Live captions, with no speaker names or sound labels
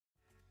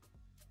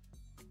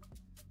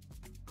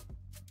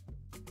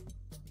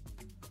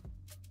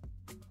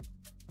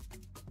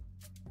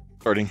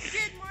Starting.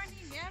 Good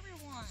morning,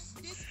 everyone.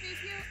 This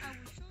video I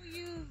will show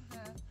you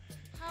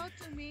how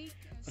to make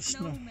a A snow.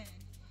 snowman,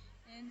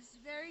 and it's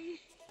very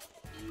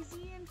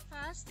easy and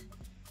fast.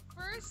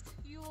 First,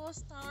 you will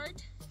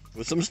start,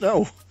 With some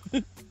snow.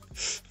 huh?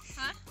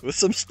 With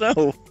some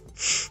snow.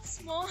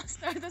 Small,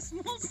 start a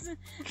small,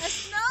 a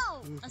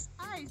snow, as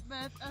ice,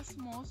 but a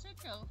small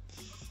circle.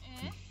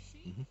 And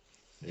see,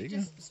 There you go.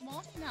 just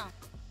small enough.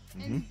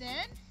 Mm-hmm. And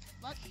then,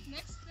 what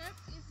next step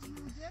is you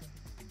just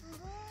roll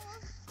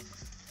it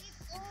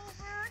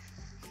over.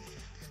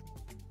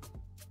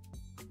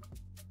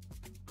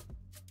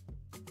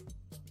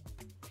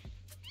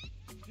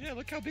 Yeah,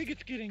 look how big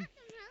it's getting.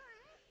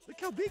 Look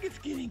how big it's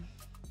getting.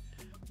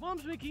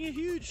 Mom's making a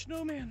huge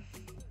snowman.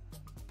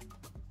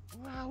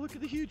 Wow, look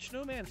at the huge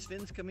snowman.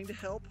 Sven's coming to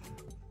help.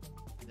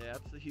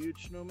 That's the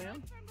huge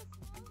snowman.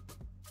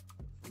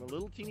 From a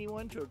little teeny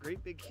one to a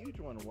great big huge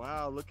one.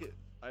 Wow, look at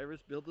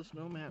Iris build the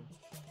snowman.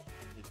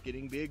 It's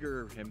getting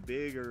bigger and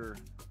bigger.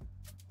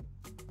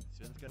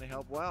 Sven's gonna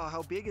help. Wow,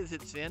 how big is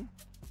it, Sven?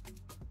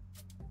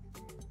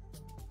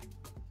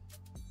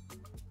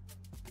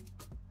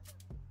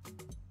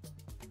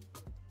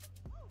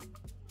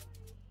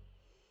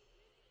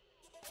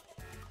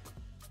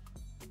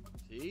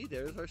 See,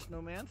 there's our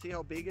snowman. See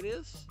how big it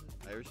is?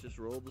 Iris just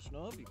rolled the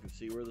snow up. You can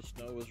see where the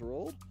snow is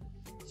rolled.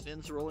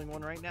 Sven's rolling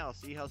one right now.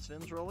 See how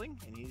Sven's rolling?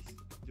 And he's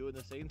doing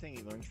the same thing.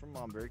 He learns from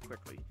Mom very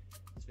quickly.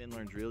 Sven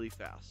learns really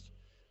fast.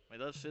 My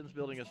love, Sven's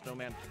building a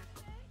snowman.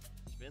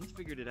 Sven's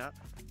figured it out.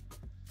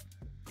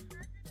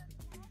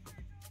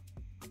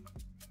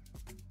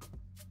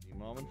 See,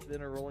 Mom and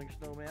Sven are rolling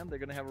snowman. They're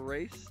gonna have a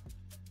race.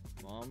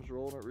 Mom's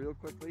rolling it real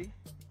quickly.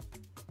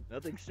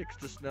 Nothing sticks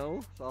to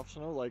snow, soft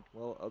snow like,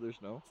 well, other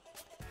snow.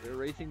 They're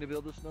racing to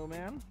build a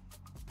snowman.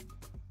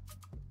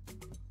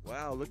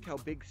 Wow, look how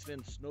big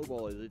Sven's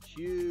snowball is. It's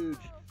huge.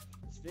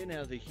 Sven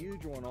has a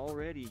huge one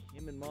already.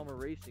 Him and Mom are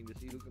racing to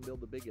see who can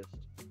build the biggest.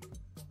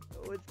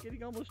 Oh, it's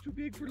getting almost too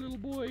big for little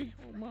boy.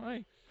 Oh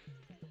my.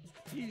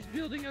 He's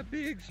building a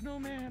big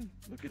snowman.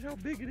 Look at how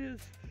big it is.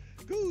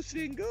 Go,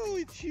 Sven, go.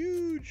 It's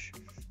huge.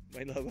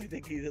 My love, I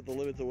think he's at the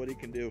limits of what he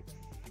can do.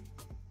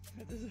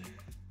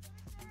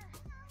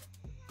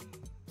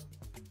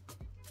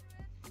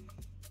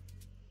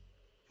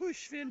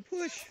 Push, Sven,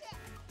 push.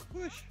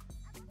 Push.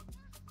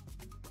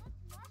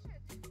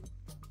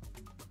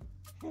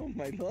 Oh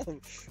my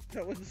love,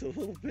 that one's a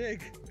little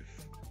big.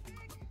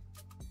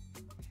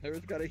 Iris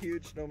got a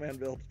huge snowman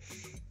built.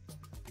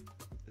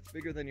 It's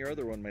bigger than your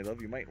other one, my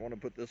love. You might want to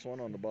put this one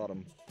on the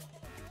bottom.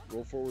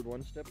 Roll forward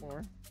one step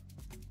more.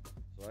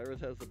 So Iris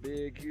has a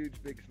big,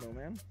 huge, big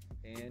snowman.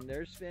 And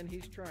there's Sven,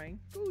 he's trying.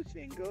 Go,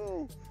 Sven,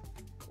 go.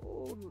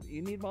 Oh,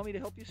 you need Mommy to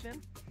help you,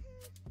 Sven?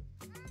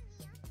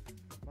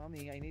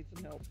 Mommy, I need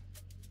some help.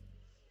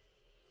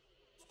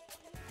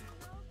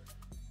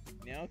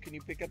 Now, can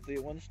you pick up the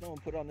one snow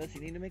and put on this?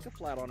 You need to make a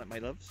flat on it, my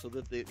love, so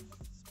that the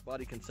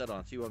body can set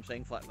on. See what I'm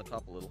saying? Flatten the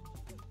top a little.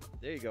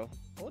 There you go.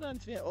 Hold on,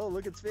 Sven. Oh,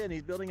 look at Sven.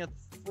 He's building a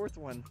fourth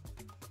one.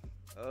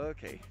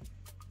 Okay.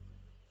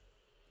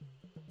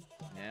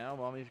 Now,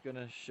 Mommy's going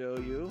to show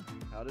you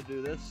how to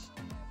do this.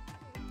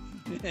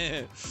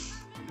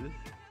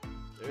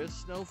 There's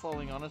snow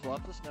falling on us.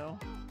 Lots of snow.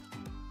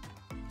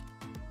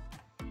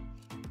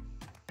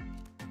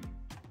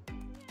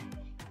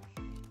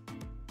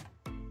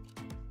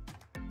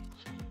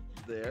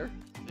 There.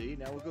 See,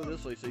 now we'll go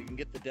this way so you can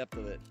get the depth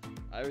of it.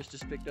 Iris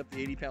just picked up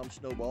the 80-pound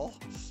snowball.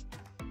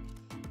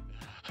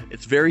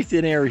 It's very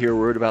thin air here.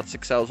 We're at about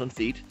 6,000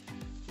 feet,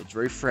 so it's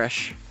very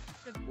fresh.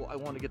 Well, I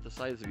want to get the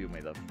size of you, my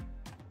love.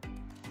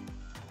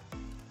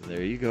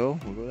 There you go.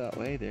 We'll go that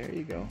way. There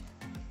you go.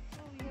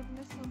 Oh, we have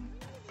missed some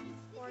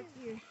part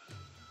here.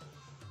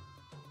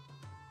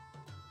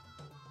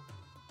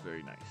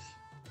 Very nice.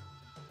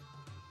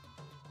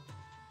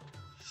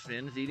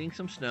 Sven's eating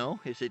some snow.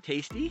 Is it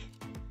tasty?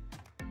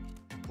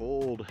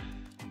 Cold.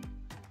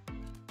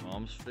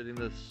 Mom's fitting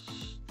this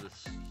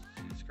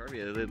scarf.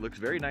 It looks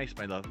very nice,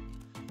 my love.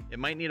 It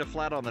might need a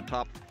flat on the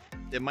top.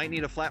 It might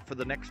need a flat for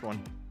the next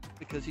one.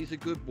 Because he's a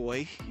good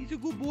boy. He's a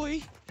good boy.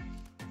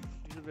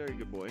 He's a very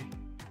good boy.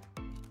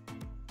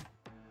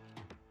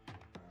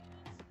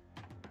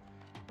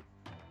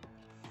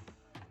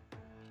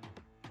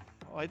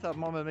 Oh, I thought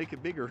Mom would make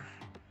it bigger.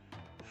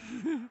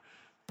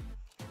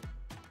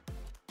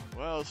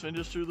 Wow, Sven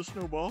just threw the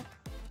snowball.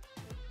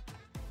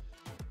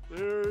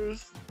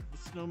 There's the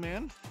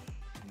snowman.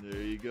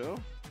 There you go.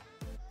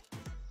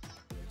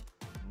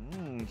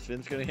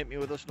 Sven's gonna hit me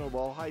with a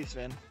snowball. Hi,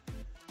 Sven.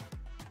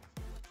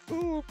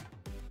 Ooh.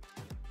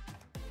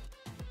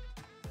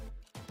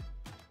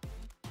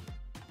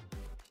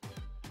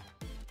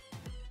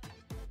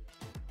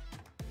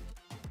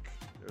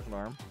 There's an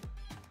arm.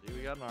 See,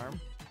 we got an arm.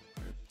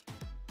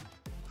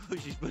 Oh,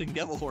 she's putting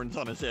devil horns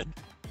on his head.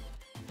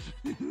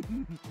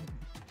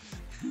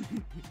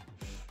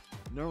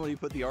 Normally you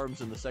put the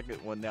arms in the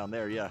second one down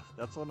there. Yeah,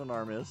 that's what an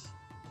arm is.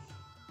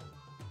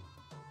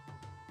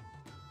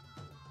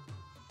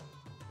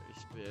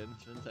 There's Sven.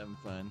 Sven's having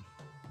fun.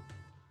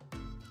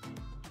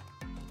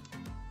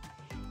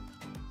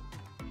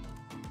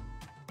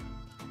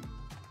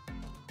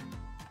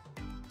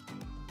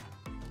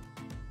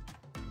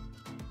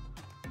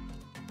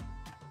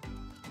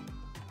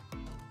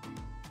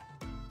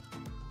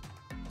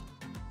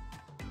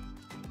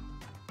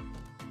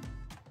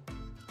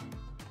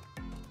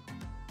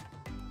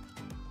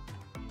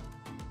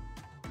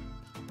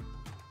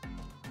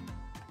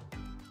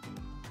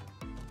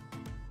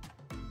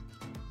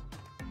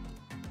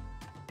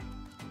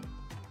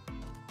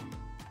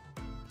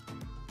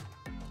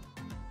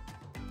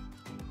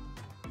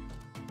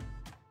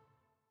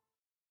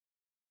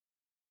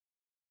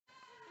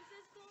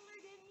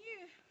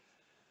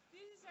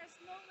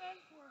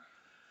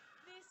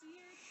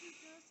 year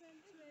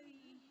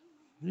 2020.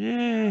 Now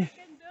Yay! you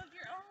can build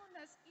your own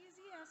as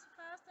easy as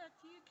fast as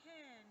you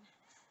can.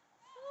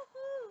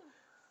 Woohoo!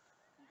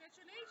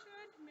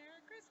 Congratulations,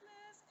 Merry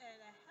Christmas,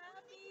 and a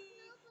Happy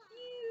New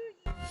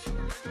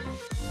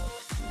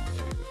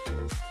Year!